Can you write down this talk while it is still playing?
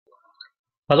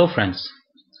Hello friends,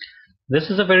 this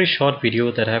is a very short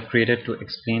video that I have created to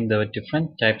explain the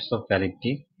different types of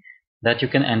validity that you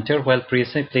can enter while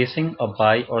placing a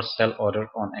buy or sell order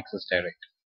on Access Direct.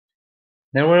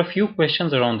 There were a few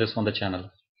questions around this on the channel,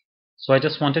 so I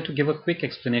just wanted to give a quick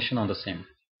explanation on the same.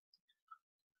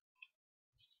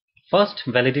 First,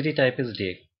 validity type is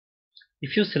day.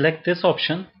 If you select this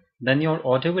option, then your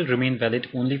order will remain valid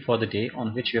only for the day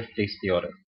on which you have placed the order.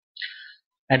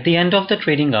 At the end of the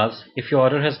trading hours, if your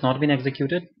order has not been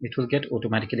executed, it will get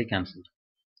automatically cancelled.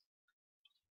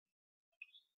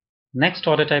 Next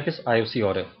order type is IOC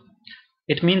order.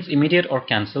 It means immediate or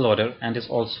cancel order and is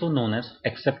also known as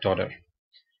accept order.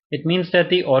 It means that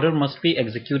the order must be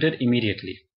executed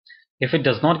immediately. If it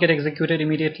does not get executed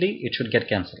immediately, it should get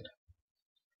cancelled.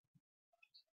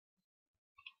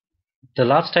 The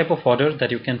last type of order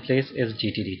that you can place is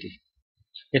GTDt.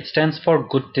 It stands for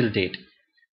good till date.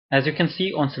 As you can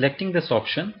see, on selecting this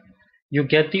option, you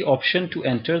get the option to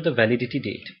enter the validity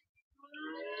date.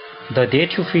 The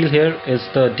date you feel here is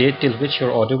the date till which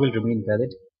your order will remain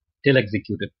valid till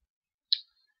executed.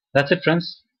 That's it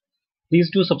friends. Please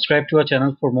do subscribe to our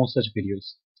channel for more such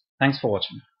videos. Thanks for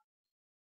watching.